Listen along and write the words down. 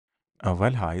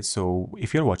Well, hi. So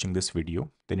if you're watching this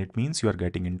video, then it means you are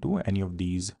getting into any of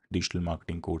these digital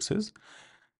marketing courses.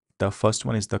 The first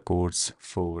one is the course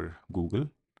for Google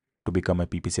to become a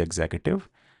PPC executive.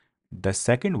 The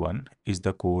second one is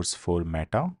the course for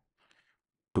Meta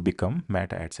to become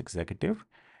Meta Ads executive.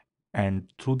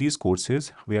 And through these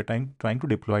courses, we are trying to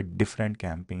deploy different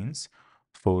campaigns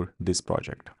for this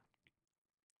project.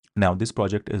 Now, this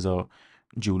project is a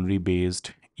jewelry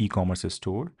based e-commerce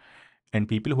store, and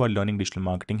people who are learning digital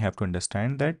marketing have to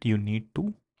understand that you need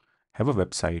to have a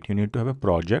website, you need to have a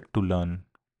project to learn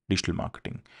digital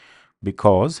marketing,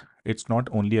 because it's not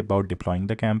only about deploying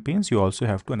the campaigns, you also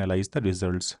have to analyze the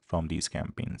results from these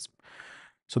campaigns.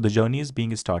 So the journey is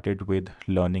being started with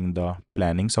learning the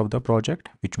plannings of the project,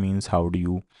 which means how do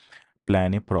you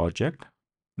plan a project,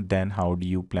 then how do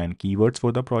you plan keywords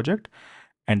for the project,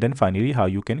 and then finally how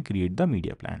you can create the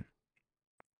media plan.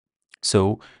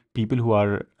 So people who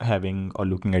are having or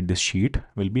looking at this sheet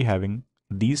will be having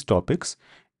these topics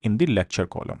in the lecture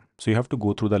column. So you have to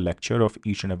go through the lecture of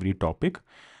each and every topic.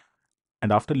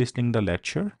 And after listening the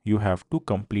lecture, you have to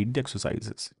complete the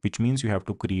exercises, which means you have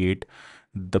to create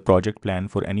the project plan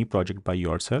for any project by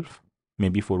yourself,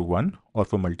 maybe for one or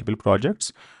for multiple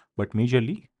projects. But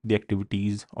majorly the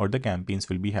activities or the campaigns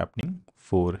will be happening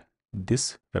for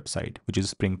this website, which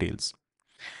is Springtails.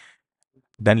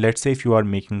 Then let's say if you are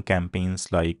making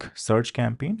campaigns like search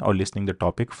campaign or listening the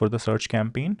topic for the search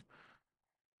campaign,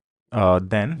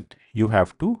 then you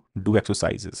have to do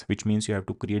exercises, which means you have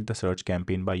to create the search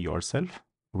campaign by yourself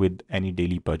with any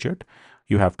daily budget.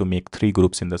 You have to make 3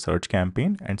 groups in the search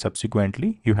campaign, and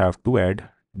subsequently you have to add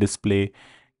display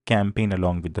campaign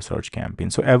along with the search campaign.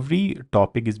 So every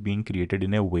topic is being created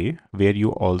in a way where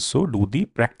you also do the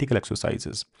practical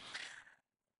exercises.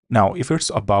 Now, if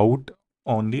it's about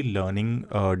only learning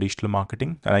digital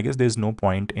marketing, then I guess there's no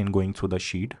point in going through the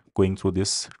sheet, going through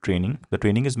this training. The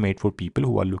training is made for people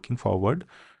who are looking forward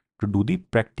to do the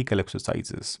practical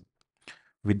exercises.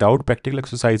 Without practical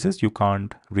exercises, you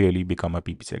can't really become a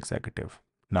PPC executive.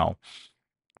 Now,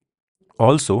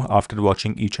 also, after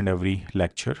watching each and every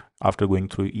lecture, after going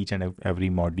through each and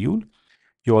every module,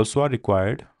 you also are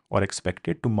required or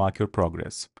expected to mark your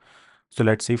progress. So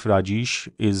let's say if Rajesh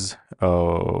is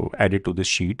added to this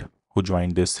sheet, who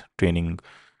joined this training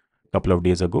a couple of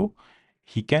days ago,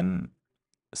 he can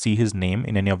see his name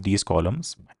in any of these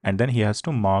columns, and then he has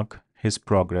to mark his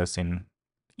progress in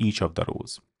each of the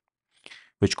rows,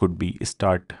 which could be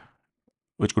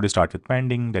which could start with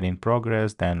pending, then in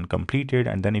progress, then completed,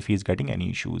 and then if he's getting any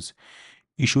issues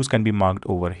can be marked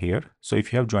over here. So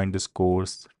if you have joined this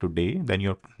course today, then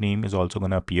your name is also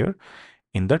going to appear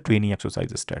in the training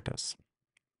exercises status.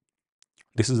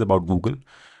 This is about Google.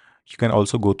 You can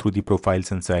also go through the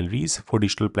profiles and salaries for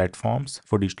digital platforms,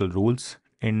 for digital roles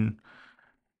in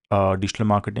digital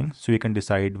marketing. So you can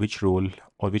decide which role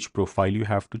or which profile you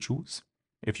have to choose.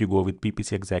 If you go with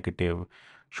PPC executive,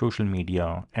 social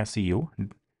media, SEO,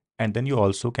 and then you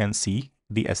also can see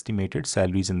the estimated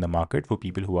salaries in the market for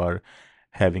people who are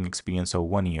having experience of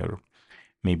 1 year,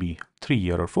 maybe 3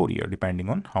 year or 4 year, depending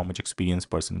on how much experience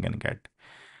person can get.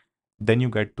 Then you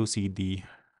get to see the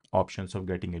options of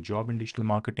getting a job in digital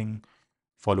marketing,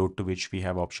 followed to which we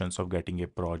have options of getting a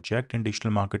project in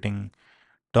digital marketing,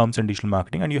 terms in digital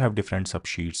marketing, and you have different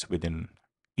subsheets within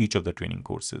each of the training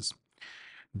courses.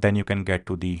 Then you can get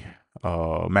to the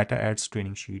meta ads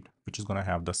training sheet, which is going to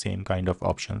have the same kind of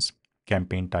options: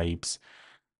 campaign types,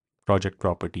 project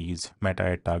properties, meta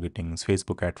ad targetings,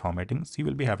 Facebook ad formattings. You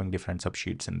will be having different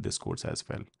subsheets in this course as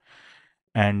well.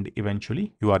 And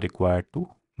eventually, you are required to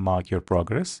mark your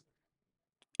progress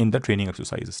in the training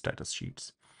exercises status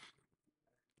sheets.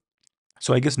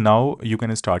 So I guess now you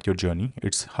can start your journey.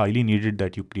 It's highly needed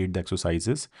that you create the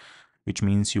exercises, which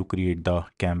means you create the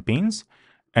campaigns,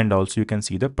 and also you can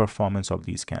see the performance of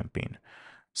these campaign.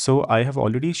 So I have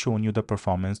already shown you the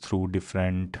performance through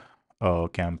different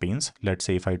campaigns. Let's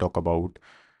say if I talk about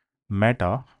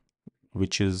Meta,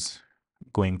 which is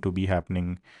going to be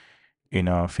happening in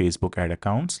a Facebook ad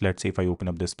accounts. Let's say if I open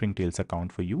up the Springtails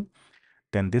account for you,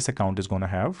 then this account is going to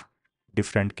have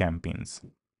different campaigns.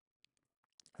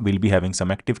 We'll be having some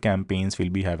active campaigns, we'll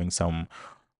be having some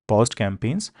paused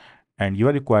campaigns, and you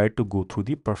are required to go through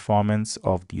the performance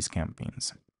of these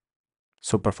campaigns.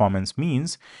 So performance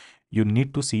means you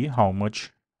need to see how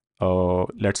much,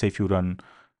 let's say if you run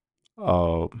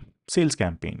a sales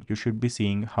campaign, you should be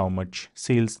seeing how much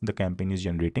sales the campaign is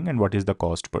generating and what is the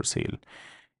cost per sale.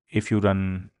 If you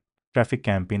run traffic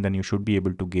campaign, then you should be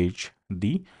able to gauge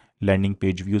the landing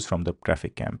page views from the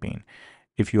traffic campaign.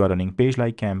 If you are running page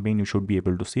like campaign, you should be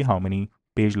able to see how many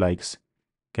page likes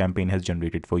campaign has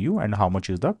generated for you and how much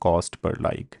is the cost per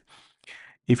like.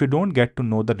 If you don't get to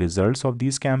know the results of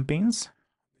these campaigns,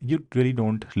 you really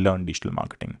don't learn digital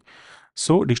marketing.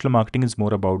 So digital marketing is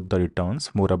more about the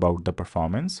returns, more about the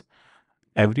performance.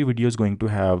 Every video is going to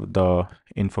have the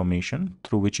information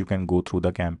through which you can go through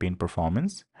the campaign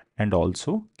performance and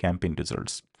also campaign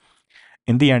results.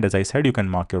 In the end, as I said, you can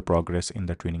mark your progress in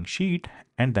the training sheet,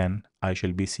 and then I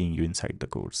shall be seeing you inside the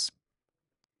course.